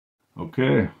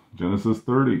Okay, Genesis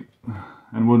 30.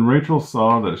 And when Rachel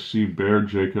saw that she bare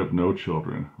Jacob no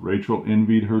children, Rachel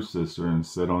envied her sister and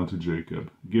said unto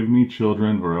Jacob, Give me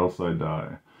children, or else I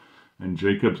die. And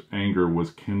Jacob's anger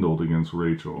was kindled against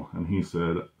Rachel, and he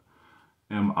said,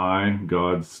 Am I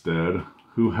God's stead,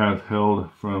 who hath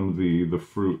held from thee the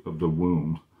fruit of the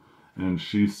womb? And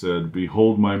she said,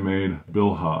 Behold my maid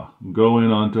Bilhah, go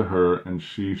in unto her, and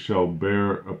she shall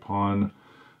bear upon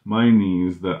my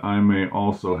knees, that I may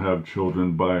also have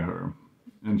children by her.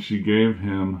 And she gave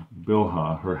him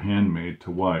Bilhah her handmaid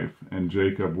to wife, and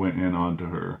Jacob went in unto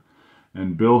her.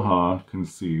 And Bilhah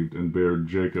conceived, and bare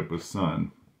Jacob a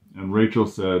son. And Rachel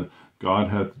said,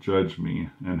 God hath judged me,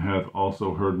 and hath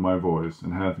also heard my voice,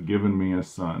 and hath given me a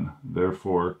son.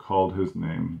 Therefore called his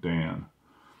name Dan.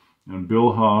 And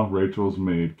Bilhah, Rachel's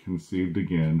maid, conceived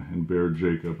again, and bare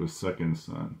Jacob a second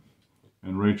son.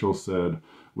 And Rachel said,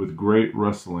 With great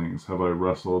wrestlings have I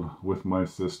wrestled with my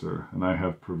sister, and I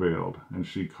have prevailed. And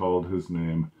she called his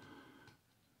name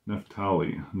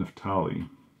Naphtali.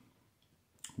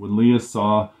 When Leah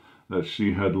saw that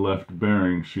she had left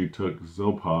bearing, she took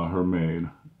Zilpah her maid,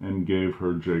 and gave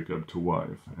her Jacob to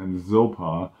wife. And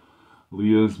Zilpah,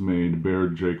 Leah's maid, bare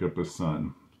Jacob a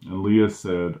son. And Leah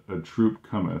said, A troop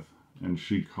cometh, and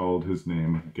she called his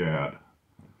name Gad.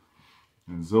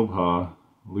 And Zilpah,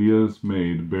 Leah's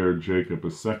maid, bare Jacob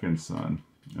a second son.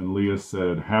 And Leah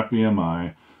said, Happy am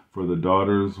I, for the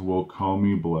daughters will call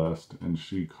me blessed, and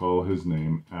she called his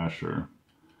name Asher.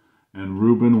 And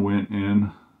Reuben went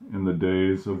in the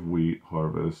days of wheat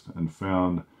harvest, and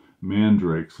found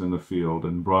mandrakes in the field,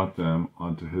 and brought them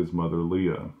unto his mother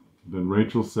Leah. Then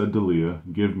Rachel said to Leah,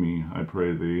 Give me, I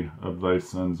pray thee, of thy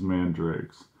son's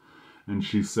mandrakes. And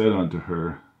she said unto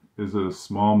her, Is it a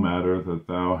small matter that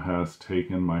thou hast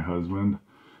taken my husband?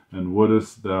 And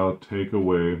wouldest thou take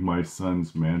away my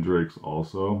son's mandrakes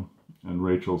also? And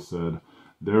Rachel said,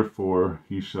 Therefore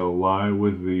he shall lie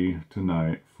with thee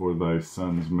tonight for thy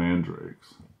son's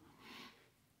mandrakes.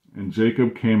 And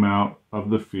Jacob came out of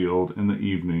the field in the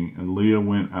evening, and Leah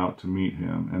went out to meet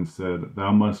him, and said,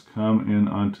 Thou must come in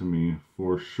unto me,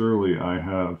 for surely I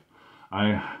have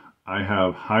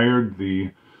hired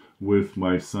thee with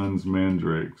my son's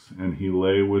mandrakes. And he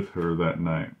lay with her that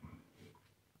night.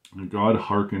 And God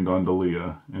hearkened unto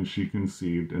Leah, and she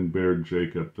conceived, and bare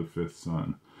Jacob the fifth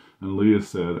son. And Leah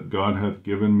said, God hath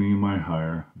given me my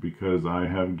hire, because I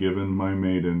have given my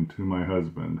maiden to my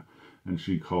husband. And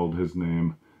she called his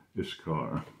name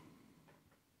Issachar.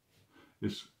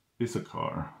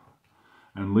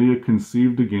 And Leah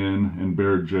conceived again, and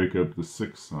bare Jacob the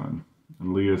sixth son.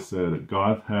 And Leah said,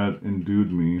 God hath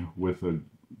endued me with a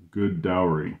good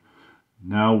dowry.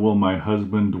 Now will my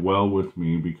husband dwell with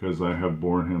me, because I have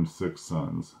borne him 6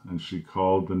 sons. And she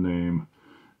called the name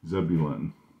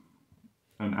Zebulun.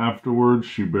 And afterward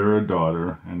she bare a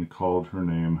daughter, and called her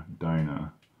name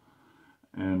Dinah.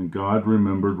 And God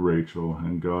remembered Rachel,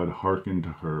 and God hearkened to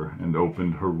her, and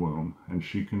opened her womb. And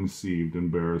she conceived,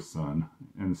 and bare a son,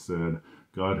 and said,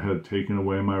 God hath taken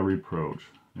away my reproach.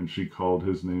 And she called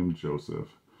his name Joseph,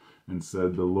 and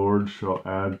said, The Lord shall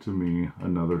add to me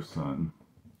another son.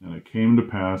 And it came to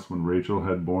pass, when Rachel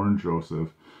had borne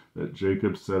Joseph, that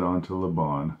Jacob said unto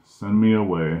Laban, Send me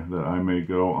away, that I may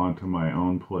go unto my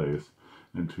own place,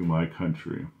 and to my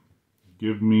country.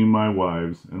 Give me my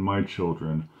wives and my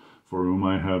children, for whom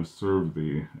I have served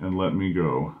thee, and let me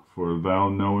go, for thou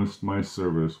knowest my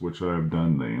service which I have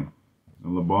done thee.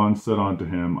 And Laban said unto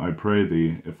him, I pray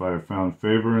thee, if I have found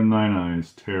favor in thine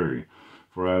eyes, tarry,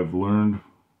 for I have learned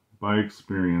by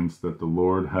experience that the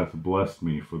Lord hath blessed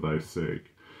me for thy sake.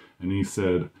 And he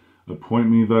said, Appoint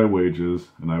me thy wages,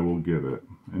 and I will give it.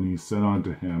 And he said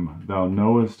unto him, Thou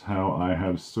knowest how I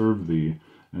have served thee,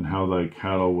 and how thy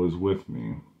cattle was with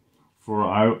me.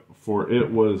 For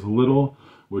it was little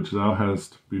which thou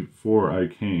hast before I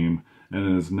came, and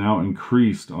it is now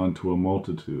increased unto a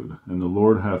multitude. And the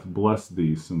Lord hath blessed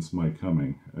thee since my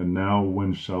coming. And now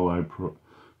when shall I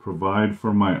provide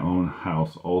for my own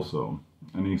house also?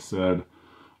 And he said,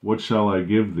 What shall I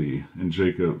give thee? And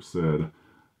Jacob said,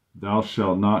 Thou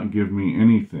shalt not give me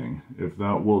anything. If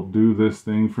thou wilt do this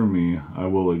thing for me, I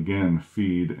will again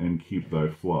feed and keep thy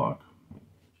flock.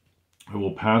 I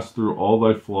will pass through all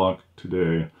thy flock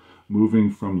today,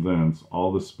 moving from thence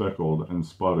all the speckled and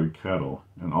spotted cattle,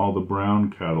 and all the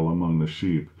brown cattle among the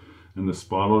sheep, and the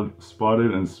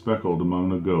spotted and speckled among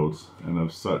the goats, and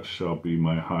of such shall be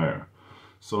my hire.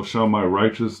 So shall my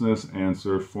righteousness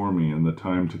answer for me in the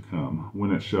time to come,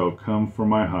 when it shall come for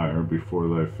my hire before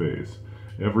thy face.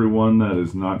 Every one that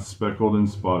is not speckled and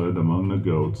spotted among the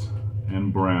goats,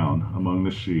 and brown among the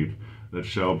sheep, that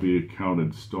shall be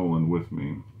accounted stolen with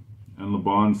me. And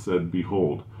Laban said,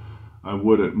 Behold, I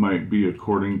would it might be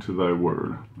according to thy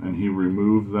word. And he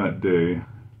removed that day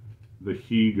the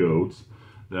he goats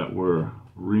that were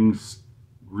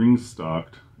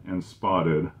ring-stalked and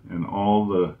spotted, and all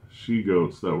the she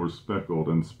goats that were speckled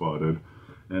and spotted,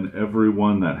 and every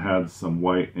one that had some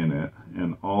white in it,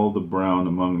 and all the brown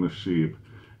among the sheep,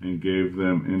 and gave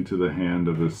them into the hand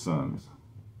of his sons.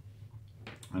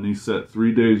 And he set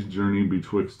 3 days' journey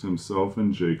betwixt himself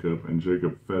and Jacob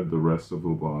fed the rest of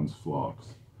Laban's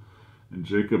flocks. And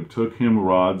Jacob took him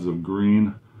rods of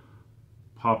green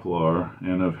poplar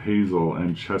and of hazel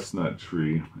and chestnut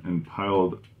tree, and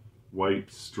piled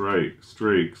white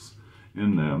strakes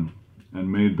in them,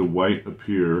 and made the white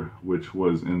appear which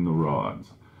was in the rods.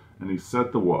 And he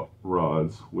set the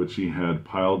rods which he had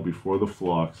piled before the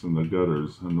flocks in the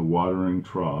gutters and the watering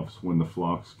troughs when the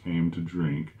flocks came to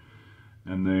drink,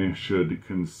 and they should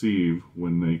conceive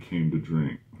when they came to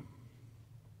drink.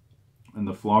 And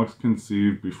the flocks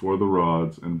conceived before the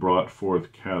rods, and brought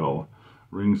forth cattle,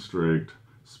 ring-straked,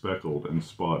 speckled, and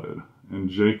spotted. And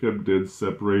Jacob did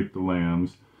separate the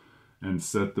lambs, and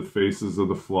set the faces of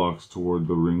the flocks toward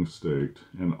the ring-staked,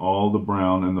 and all the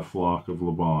brown in the flock of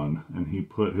Laban. And he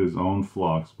put his own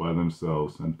flocks by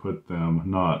themselves, and put them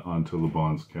not unto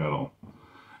Laban's cattle.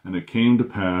 And it came to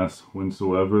pass,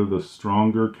 whensoever the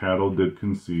stronger cattle did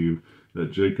conceive,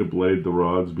 that Jacob laid the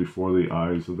rods before the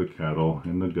eyes of the cattle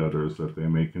in the gutters, that they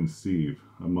may conceive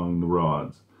among the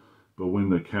rods. But when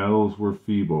the cattle were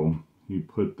feeble, he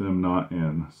put them not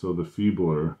in. So the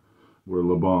feebler were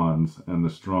Laban's, and the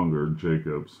stronger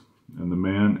Jacob's. And the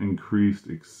man increased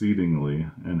exceedingly,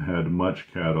 and had much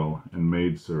cattle, and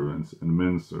maidservants, and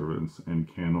menservants, and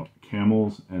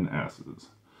camels, and asses.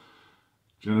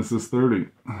 Genesis 30.